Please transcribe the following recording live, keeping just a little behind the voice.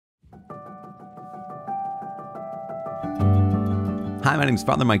Hi, my name is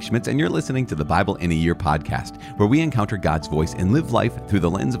Father Mike Schmitz, and you're listening to the Bible in a Year podcast, where we encounter God's voice and live life through the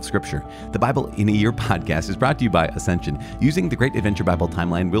lens of Scripture. The Bible in a Year podcast is brought to you by Ascension. Using the Great Adventure Bible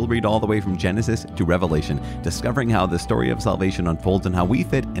timeline, we'll read all the way from Genesis to Revelation, discovering how the story of salvation unfolds and how we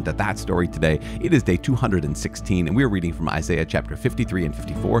fit into that story today. It is day 216, and we're reading from Isaiah chapter 53 and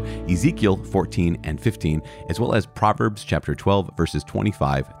 54, Ezekiel 14 and 15, as well as Proverbs chapter 12, verses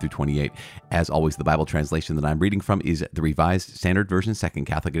 25 through 28. As always, the Bible translation that I'm reading from is the Revised Standard Version, Second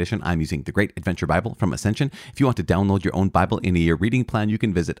Catholic Edition. I'm using the Great Adventure Bible from Ascension. If you want to download your own Bible in a Year reading plan, you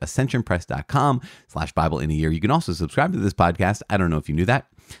can visit ascensionpress.com/Bible in a Year. You can also subscribe to this podcast. I don't know if you knew that.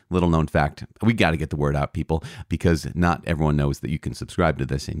 Little known fact. We got to get the word out, people, because not everyone knows that you can subscribe to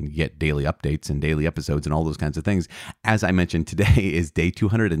this and get daily updates and daily episodes and all those kinds of things. As I mentioned, today is day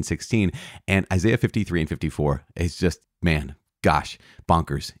 216, and Isaiah 53 and 54 is just, man, gosh,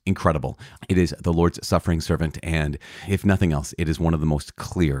 bonkers, incredible. It is the Lord's suffering servant, and if nothing else, it is one of the most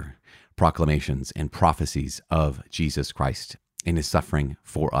clear proclamations and prophecies of Jesus Christ in his suffering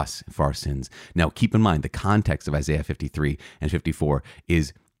for us, for our sins. Now, keep in mind, the context of Isaiah 53 and 54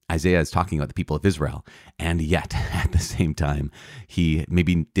 is Isaiah is talking about the people of Israel, and yet, at the same time, he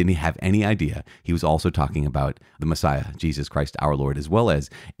maybe didn't have any idea. He was also talking about the Messiah, Jesus Christ, our Lord, as well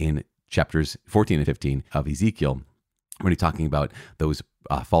as in chapters 14 and 15 of Ezekiel, when he's talking about those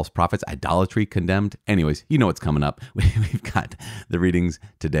false prophets, idolatry condemned. Anyways, you know what's coming up. We've got the readings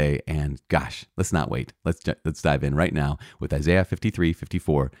today, and gosh, let's not wait. Let's dive in right now with Isaiah 53,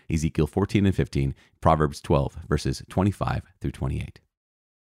 54, Ezekiel 14 and 15, Proverbs 12, verses 25 through 28.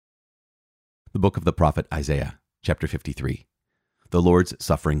 The book of the prophet Isaiah, chapter 53. The Lord's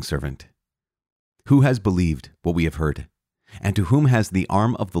suffering servant. Who has believed what we have heard? And to whom has the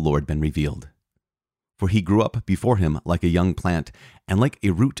arm of the Lord been revealed? For he grew up before him like a young plant, and like a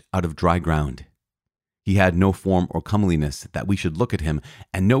root out of dry ground. He had no form or comeliness that we should look at him,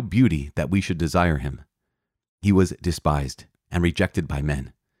 and no beauty that we should desire him. He was despised and rejected by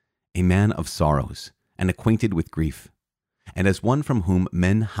men, a man of sorrows, and acquainted with grief. And as one from whom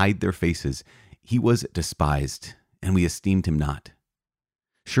men hide their faces, he was despised, and we esteemed him not.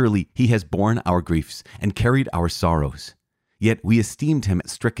 Surely he has borne our griefs and carried our sorrows. Yet we esteemed him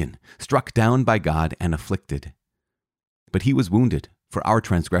stricken, struck down by God, and afflicted. But he was wounded for our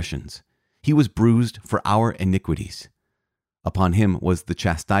transgressions. He was bruised for our iniquities. Upon him was the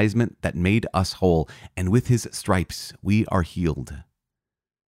chastisement that made us whole, and with his stripes we are healed.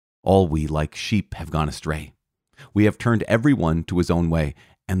 All we like sheep have gone astray. We have turned every one to his own way,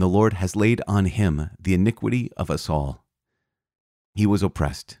 and the Lord has laid on him the iniquity of us all. He was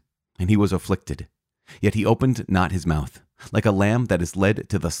oppressed, and he was afflicted, yet he opened not his mouth. Like a lamb that is led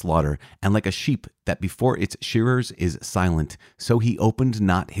to the slaughter, and like a sheep that before its shearers is silent, so he opened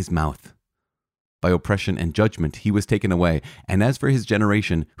not his mouth. By oppression and judgment he was taken away, and as for his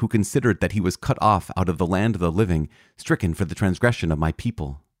generation, who considered that he was cut off out of the land of the living, stricken for the transgression of my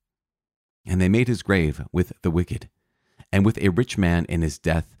people. And they made his grave with the wicked, and with a rich man in his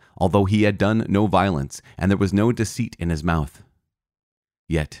death, although he had done no violence, and there was no deceit in his mouth.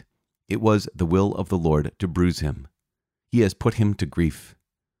 Yet it was the will of the Lord to bruise him. He has put him to grief.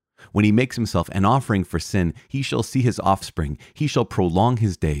 When he makes himself an offering for sin, he shall see his offspring. He shall prolong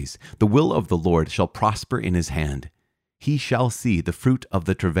his days. The will of the Lord shall prosper in his hand. He shall see the fruit of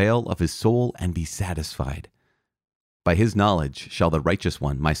the travail of his soul and be satisfied. By his knowledge shall the righteous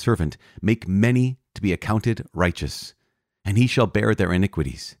one, my servant, make many to be accounted righteous, and he shall bear their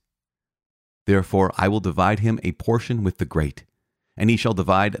iniquities. Therefore I will divide him a portion with the great, and he shall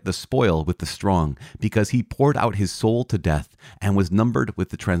divide the spoil with the strong, because he poured out his soul to death, and was numbered with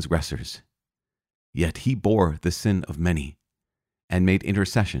the transgressors. Yet he bore the sin of many, and made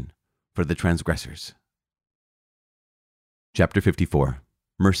intercession for the transgressors. Chapter 54.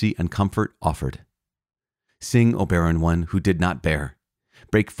 Mercy and comfort offered. Sing, O barren one who did not bear.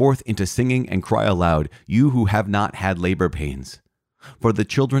 Break forth into singing and cry aloud, you who have not had labor pains. For the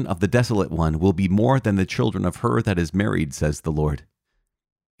children of the desolate one will be more than the children of her that is married, says the Lord.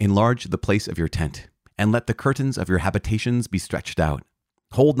 Enlarge the place of your tent, and let the curtains of your habitations be stretched out.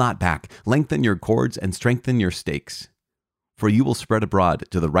 Hold not back, lengthen your cords, and strengthen your stakes. For you will spread abroad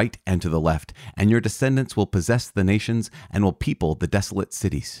to the right and to the left, and your descendants will possess the nations, and will people the desolate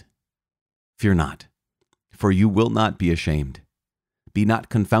cities. Fear not, for you will not be ashamed. Be not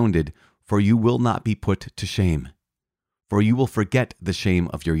confounded, for you will not be put to shame. For you will forget the shame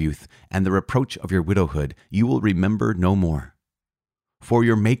of your youth, and the reproach of your widowhood you will remember no more. For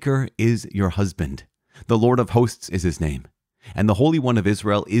your Maker is your husband. The Lord of hosts is his name. And the Holy One of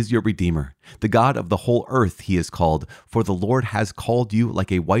Israel is your Redeemer. The God of the whole earth he is called. For the Lord has called you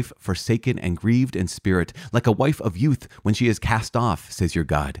like a wife forsaken and grieved in spirit, like a wife of youth when she is cast off, says your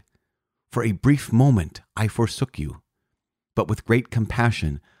God. For a brief moment I forsook you, but with great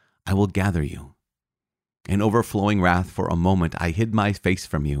compassion I will gather you. In overflowing wrath for a moment I hid my face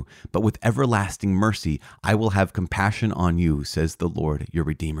from you, but with everlasting mercy I will have compassion on you, says the Lord your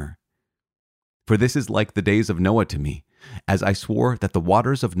Redeemer. For this is like the days of Noah to me. As I swore that the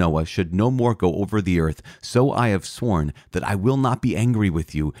waters of Noah should no more go over the earth, so I have sworn that I will not be angry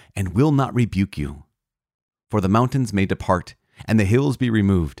with you and will not rebuke you. For the mountains may depart and the hills be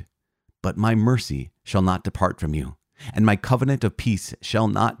removed, but my mercy shall not depart from you, and my covenant of peace shall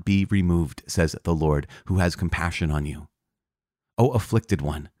not be removed, says the Lord, who has compassion on you. O afflicted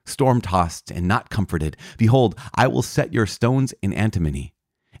one, storm-tossed and not comforted, behold, I will set your stones in antimony,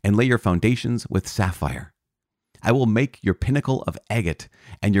 and lay your foundations with sapphire. I will make your pinnacle of agate,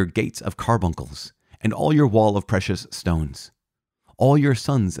 and your gates of carbuncles, and all your wall of precious stones. All your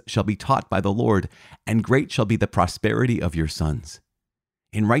sons shall be taught by the Lord, and great shall be the prosperity of your sons.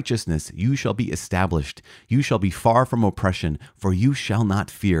 In righteousness you shall be established. You shall be far from oppression, for you shall not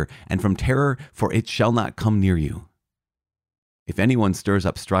fear, and from terror, for it shall not come near you. If anyone stirs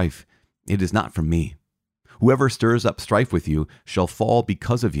up strife, it is not from me. Whoever stirs up strife with you shall fall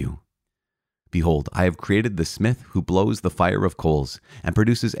because of you. Behold, I have created the smith who blows the fire of coals, and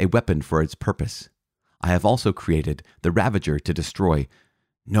produces a weapon for its purpose. I have also created the ravager to destroy.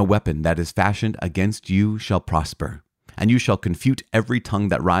 No weapon that is fashioned against you shall prosper, and you shall confute every tongue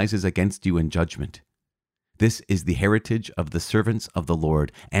that rises against you in judgment. This is the heritage of the servants of the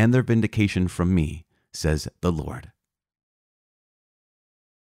Lord, and their vindication from me, says the Lord.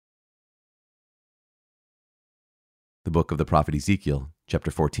 The book of the prophet Ezekiel, chapter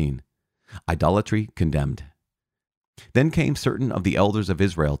 14. Idolatry condemned. Then came certain of the elders of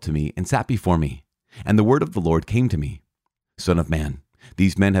Israel to me and sat before me, and the word of the Lord came to me. Son of man,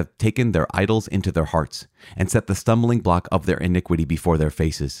 these men have taken their idols into their hearts, and set the stumbling block of their iniquity before their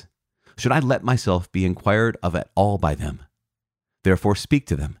faces. Should I let myself be inquired of at all by them? Therefore speak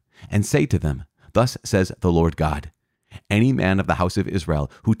to them, and say to them, Thus says the Lord God, Any man of the house of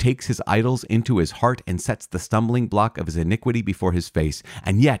Israel who takes his idols into his heart and sets the stumbling block of his iniquity before his face,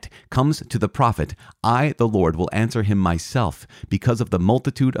 and yet comes to the prophet, I, the Lord, will answer him myself because of the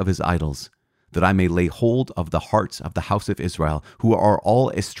multitude of his idols, that I may lay hold of the hearts of the house of Israel, who are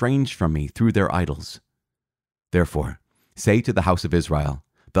all estranged from me through their idols. Therefore, say to the house of Israel,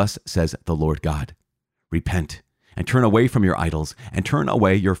 Thus says the Lord God, Repent, and turn away from your idols, and turn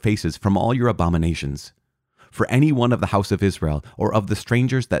away your faces from all your abominations. For any one of the house of Israel, or of the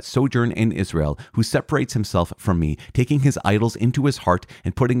strangers that sojourn in Israel, who separates himself from me, taking his idols into his heart,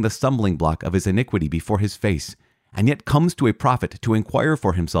 and putting the stumbling block of his iniquity before his face, and yet comes to a prophet to inquire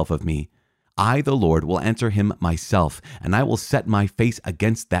for himself of me, I, the Lord, will answer him myself, and I will set my face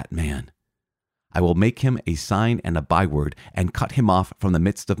against that man. I will make him a sign and a byword, and cut him off from the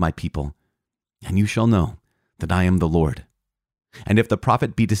midst of my people. And you shall know that I am the Lord. And if the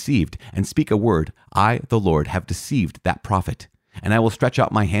prophet be deceived, and speak a word, I, the Lord, have deceived that prophet, and I will stretch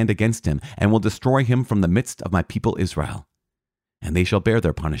out my hand against him, and will destroy him from the midst of my people Israel. And they shall bear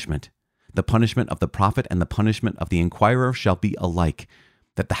their punishment. The punishment of the prophet and the punishment of the inquirer shall be alike,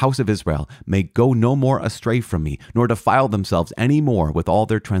 that the house of Israel may go no more astray from me, nor defile themselves any more with all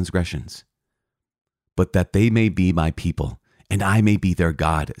their transgressions. But that they may be my people, and I may be their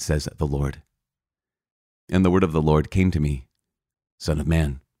God, says the Lord. And the word of the Lord came to me, Son of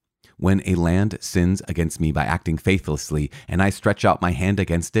man, when a land sins against me by acting faithlessly, and I stretch out my hand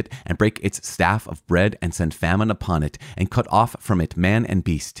against it, and break its staff of bread, and send famine upon it, and cut off from it man and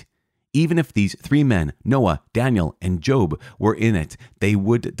beast, even if these 3 men, Noah, Daniel, and Job, were in it, they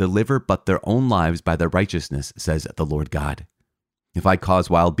would deliver but their own lives by their righteousness, says the Lord God. If I cause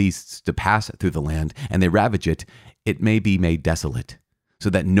wild beasts to pass through the land, and they ravage it, it may be made desolate, so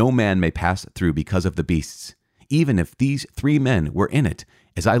that no man may pass through because of the beasts. Even if these 3 men were in it,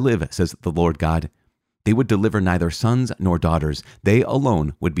 as I live, says the Lord God, they would deliver neither sons nor daughters. They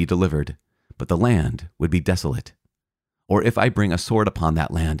alone would be delivered, but the land would be desolate. Or if I bring a sword upon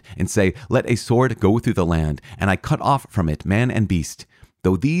that land, and say, Let a sword go through the land, and I cut off from it man and beast,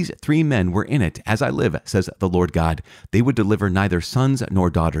 though these 3 men were in it, as I live, says the Lord God, they would deliver neither sons nor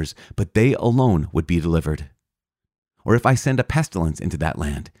daughters, but they alone would be delivered. Or if I send a pestilence into that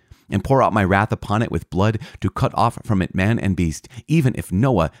land, and pour out my wrath upon it with blood, to cut off from it man and beast, even if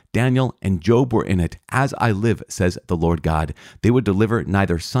Noah, Daniel, and Job were in it, as I live, says the Lord God, they would deliver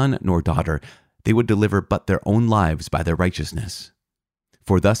neither son nor daughter, they would deliver but their own lives by their righteousness.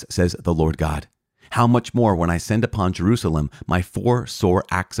 For thus says the Lord God, How much more when I send upon Jerusalem my 4 sore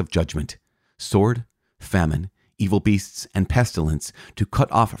acts of judgment, sword, famine, evil beasts, and pestilence, to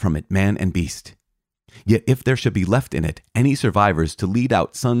cut off from it man and beast. Yet if there should be left in it any survivors to lead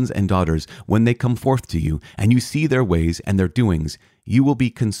out sons and daughters when they come forth to you, and you see their ways and their doings, you will be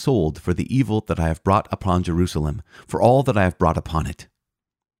consoled for the evil that I have brought upon Jerusalem, for all that I have brought upon it.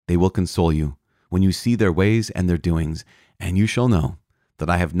 They will console you when you see their ways and their doings, and you shall know that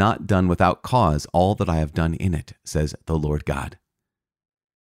I have not done without cause all that I have done in it, says the Lord God.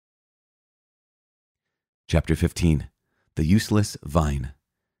 Chapter 15. The Useless Vine.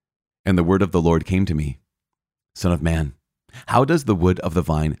 And the word of the Lord came to me. Son of man, how does the wood of the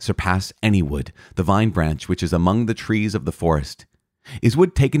vine surpass any wood, the vine branch which is among the trees of the forest? Is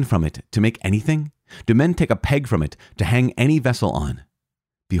wood taken from it to make anything? Do men take a peg from it to hang any vessel on?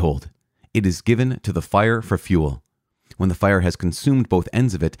 Behold, it is given to the fire for fuel. When the fire has consumed both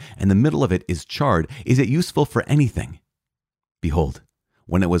ends of it, and the middle of it is charred, is it useful for anything? Behold,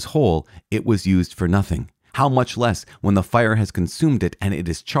 when it was whole, it was used for nothing. How much less, when the fire has consumed it and it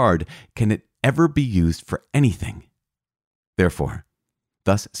is charred, can it ever be used for anything? Therefore,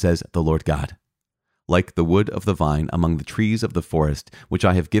 thus says the Lord God, like the wood of the vine among the trees of the forest, which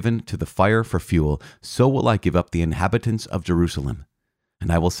I have given to the fire for fuel, so will I give up the inhabitants of Jerusalem.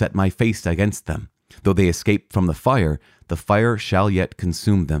 And I will set my face against them. Though they escape from the fire shall yet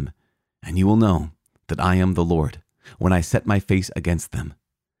consume them. And you will know that I am the Lord, when I set my face against them.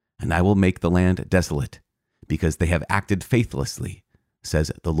 And I will make the land desolate, because they have acted faithlessly,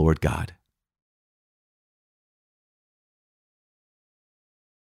 says the Lord God.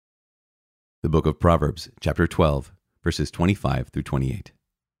 The book of Proverbs, chapter 12, verses 25 through 28.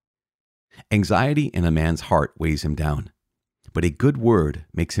 Anxiety in a man's heart weighs him down, but a good word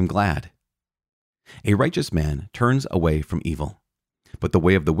makes him glad. A righteous man turns away from evil, but the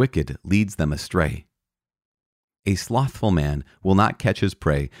way of the wicked leads them astray. A slothful man will not catch his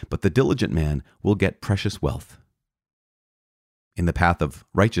prey, but the diligent man will get precious wealth. In the path of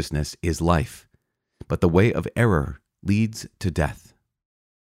righteousness is life, but the way of error leads to death.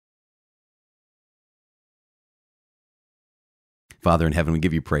 Father in heaven, we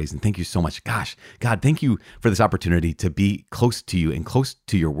give you praise and thank you so much. Gosh, God, thank you for this opportunity to be close to you and close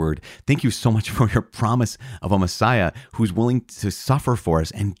to your word. Thank you so much for your promise of a Messiah who's willing to suffer for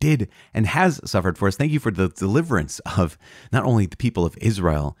us and did and has suffered for us. Thank you for the deliverance of not only the people of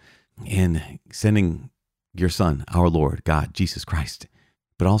Israel in sending your Son, our Lord, God, Jesus Christ,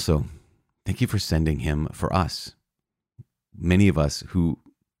 but also thank you for sending him for us. Many of us who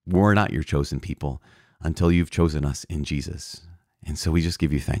were not your chosen people until you've chosen us in Jesus. And so we just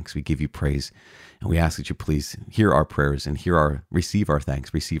give you thanks. We give you praise. And we ask that you please hear our prayers and receive our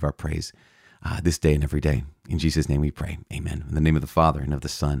thanks, receive our praise this day and every day. In Jesus' name we pray. Amen. In the name of the Father and of the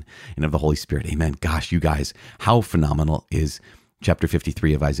Son and of the Holy Spirit. Amen. Gosh, you guys, how phenomenal is chapter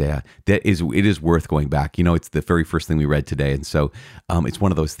 53 of Isaiah? It is worth going back. You know, it's the very first thing we read today. And so it's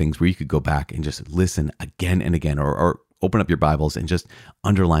one of those things where you could go back and just listen again and again, or open up your Bibles and just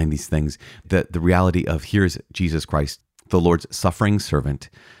underline these things. The reality of here's Jesus Christ, the Lord's suffering servant,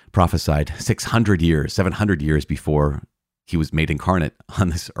 prophesied 700 years before he was made incarnate on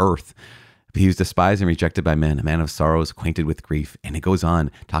this earth. He was despised and rejected by men, a man of sorrows, acquainted with grief. And it goes on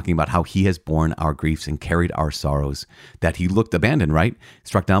talking about how he has borne our griefs and carried our sorrows, that he looked abandoned, right?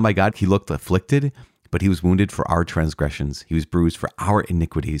 Struck down by God. He looked afflicted, but he was wounded for our transgressions. He was bruised for our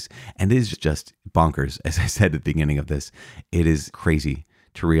iniquities. And it is just bonkers. As I said at the beginning of this, it is crazy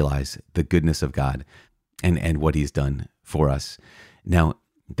to realize the goodness of God and what he's done for us. Now,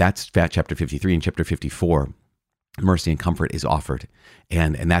 that's chapter 53. And chapter 54, mercy and comfort is offered.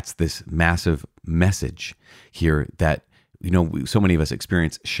 And that's this massive message here that, you know, so many of us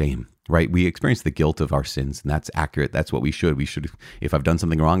experience shame, right? We experience the guilt of our sins, and that's accurate. That's what we should. If I've done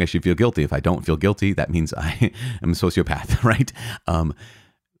something wrong, I should feel guilty. If I don't feel guilty, that means I am a sociopath, right?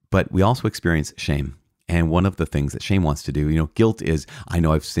 But we also experience shame. And one of the things that shame wants to do, you know, guilt is, I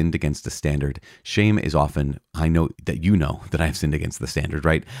know I've sinned against the standard. Shame is often, I know that I've sinned against the standard,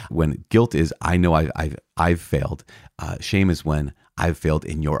 right? When guilt is, I know I've failed. Shame is when I've failed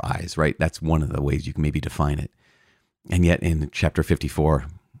in your eyes, right? That's one of the ways you can maybe define it. And yet in chapter 54,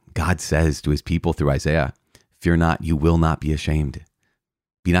 God says to his people through Isaiah, fear not, you will not be ashamed.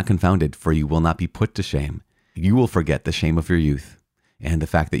 Be not confounded, for you will not be put to shame. You will forget the shame of your youth and the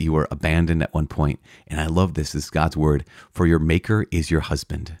fact that you were abandoned at one point. And I love this is God's word, for your maker is your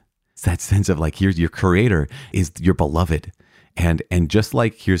husband. It's that sense of like, here's your creator is your beloved. And just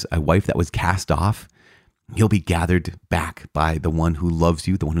like here's a wife that was cast off, You'll be gathered back by the one who loves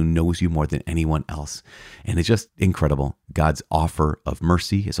you, the one who knows you more than anyone else. And it's just incredible. God's offer of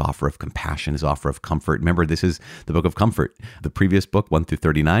mercy, his offer of compassion, his offer of comfort. Remember, this is the book of comfort. The previous book, 1 through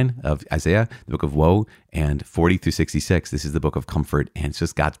 39 of Isaiah, the book of woe, and 40 through 66, this is the book of comfort. And it's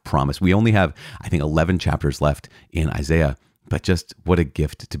just God's promise. We only have, I think, 11 chapters left in Isaiah. But just what a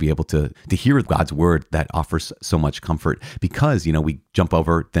gift to be able to hear God's word that offers so much comfort, because, we jump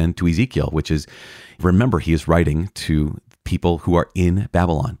over then to Ezekiel, which is, remember, he is writing to people who are in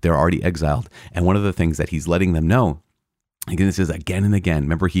Babylon. They're already exiled. And one of the things that he's letting them know, again, this is again and again,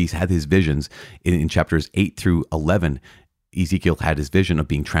 remember, he's had his visions in chapters 8 through 11. Ezekiel had his vision of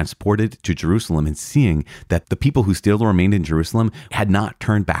being transported to Jerusalem and seeing that the people who still remained in Jerusalem had not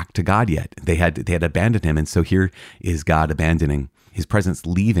turned back to God yet. They had abandoned him. And so here is God abandoning his presence,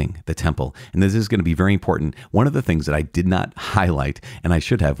 leaving the temple. And this is going to be very important. One of the things that I did not highlight, and I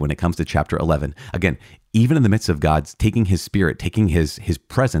should have when it comes to chapter 11, again, even in the midst of God's taking his spirit, taking his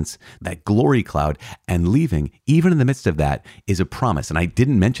presence, that glory cloud, and leaving, even in the midst of that is a promise. And I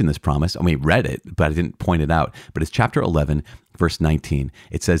didn't mention this promise. I read it, but I didn't point it out. But it's chapter 11, verse 19.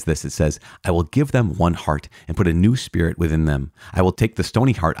 It says this, it says, I will give them one heart and put a new spirit within them. I will take the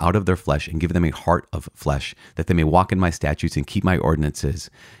stony heart out of their flesh and give them a heart of flesh, that they may walk in my statutes and keep my ordinances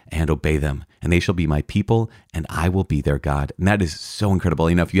and obey them. And they shall be my people, and I will be their God. And that is so incredible.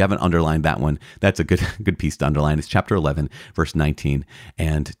 If you haven't underlined that one, that's a good piece to underline. It's chapter 11, verse 19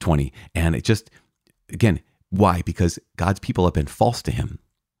 and 20. And it just, again, why? Because God's people have been false to him.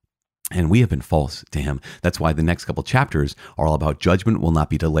 And we have been false to him. That's why the next couple chapters are all about judgment will not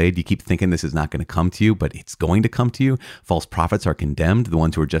be delayed. You keep thinking this is not going to come to you, but it's going to come to you. False prophets are condemned, the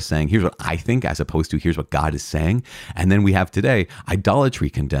ones who are just saying, here's what I think, as opposed to here's what God is saying. And then we have today idolatry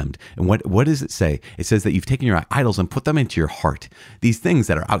condemned. And what does it say? It says that you've taken your idols and put them into your heart. These things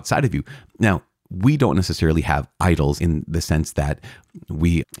that are outside of you. Now, we don't necessarily have idols in the sense that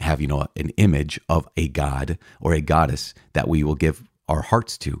we have, an image of a god or a goddess that we will give our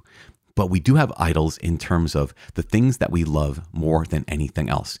hearts to. But we do have idols in terms of the things that we love more than anything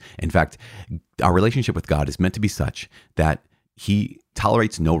else. In fact, our relationship with God is meant to be such that he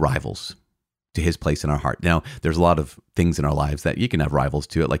tolerates no rivals to his place in our heart. Now, there's a lot of things in our lives that you can have rivals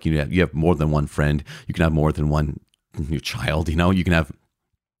to it. Like you have more than one friend. You can have more than one child, you can have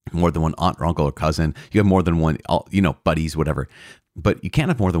more than one aunt or uncle or cousin. You have more than one, buddies, whatever. But you can't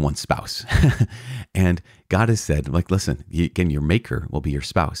have more than one spouse. And God has said, listen, again, your maker will be your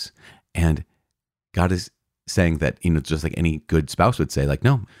spouse. And God is saying that, just like any good spouse would say,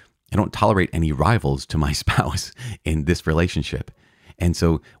 no, I don't tolerate any rivals to my spouse in this relationship. And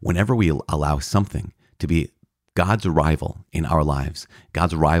so whenever we allow something to be God's rival in our lives,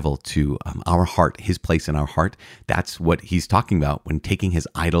 God's rival to our heart, his place in our heart, that's what he's talking about when taking his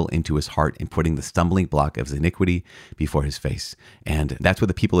idol into his heart and putting the stumbling block of his iniquity before his face. And that's what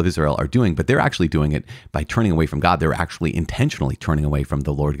the people of Israel are doing, but they're actually doing it by turning away from God. They're actually intentionally turning away from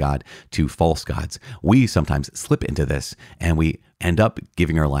the Lord God to false gods. We sometimes slip into this and we end up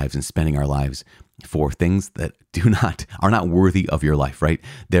giving our lives and spending our lives for things that are not worthy of your life, right?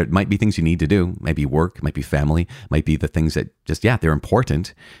 There might be things you need to do, might be work, might be family, might be the things that just, they're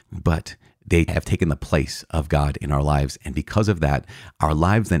important, but they have taken the place of God in our lives. And because of that, our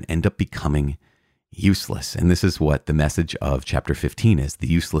lives then end up becoming useless. And this is what the message of chapter 15 is, the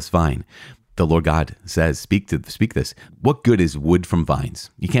useless vine. The Lord God says, speak this. What good is wood from vines?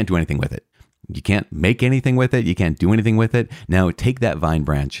 You can't do anything with it. You can't make anything with it. You can't do anything with it. Now take that vine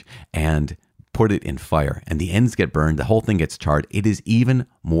branch and put it in fire, and the ends get burned, the whole thing gets charred. It is even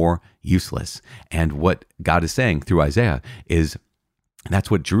more useless. And what God is saying through Isaiah is that's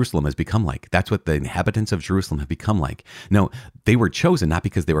what Jerusalem has become like. That's what the inhabitants of Jerusalem have become like. No, they were chosen not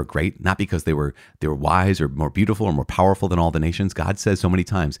because they were great, not because they were wise or more beautiful or more powerful than all the nations. God says so many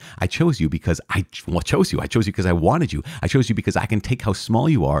times, I chose you because I chose you. I chose you because I wanted you. I chose you because I can take how small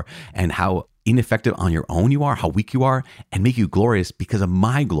you are and how ineffective on your own you are, how weak you are, and make you glorious because of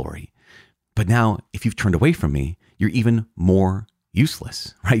my glory. But now, if you've turned away from me, you're even more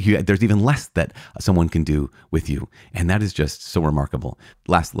useless, right? There's even less that someone can do with you. And that is just so remarkable.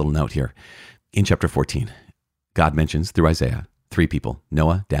 Last little note here. In chapter 14, God mentions through Isaiah 3 people,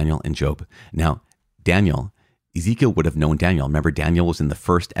 Noah, Daniel, and Job. Now, Daniel, Ezekiel would have known Daniel. Remember, Daniel was in the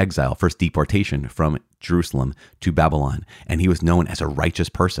first exile, first deportation from Jerusalem to Babylon. And he was known as a righteous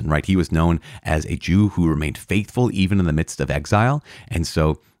person, right? He was known as a Jew who remained faithful even in the midst of exile. And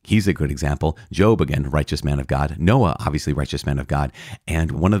so he's a good example. Job, again, righteous man of God. Noah, obviously righteous man of God.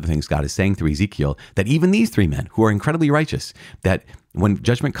 And one of the things God is saying through Ezekiel, that even these 3 men who are incredibly righteous, that when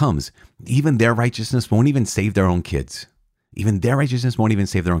judgment comes, even their righteousness won't even save their own kids. Even their righteousness won't even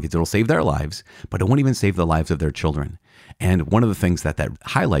save their own kids. It'll save their lives, but it won't even save the lives of their children. And one of the things that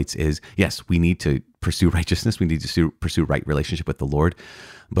highlights is, yes, we need to pursue righteousness. We need to pursue right relationship with the Lord,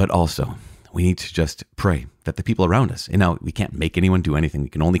 but also we need to just pray that the people around us, and now we can't make anyone do anything. We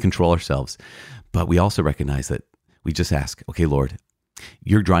can only control ourselves, but we also recognize that we just ask, okay, Lord,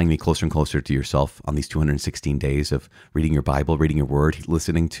 you're drawing me closer and closer to yourself on these 216 days of reading your Bible, reading your word,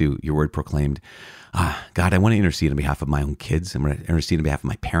 listening to your word proclaimed. God, I want to intercede on behalf of my own kids. I'm going to intercede on behalf of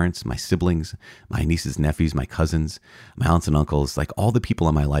my parents, my siblings, my nieces, nephews, my cousins, my aunts and uncles, like all the people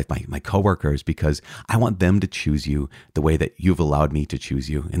in my life, my coworkers, because I want them to choose you the way that you've allowed me to choose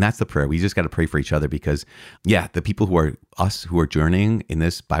you. And that's the prayer. We just got to pray for each other because, yeah, the people who are journeying in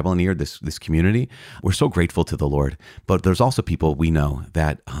this Bible in a Year, this community, we're so grateful to the Lord. But there's also people we know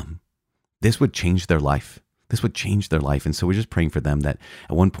that this would change their life. This would change their life. And so we're just praying for them that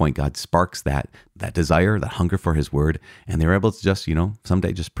at one point God sparks that desire, that hunger for his word, and they're able to just,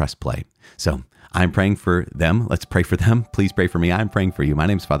 someday just press play. So I'm praying for them. Let's pray for them. Please pray for me. I'm praying for you. My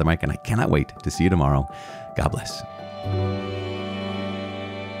name is Father Mike, and I cannot wait to see you tomorrow. God bless.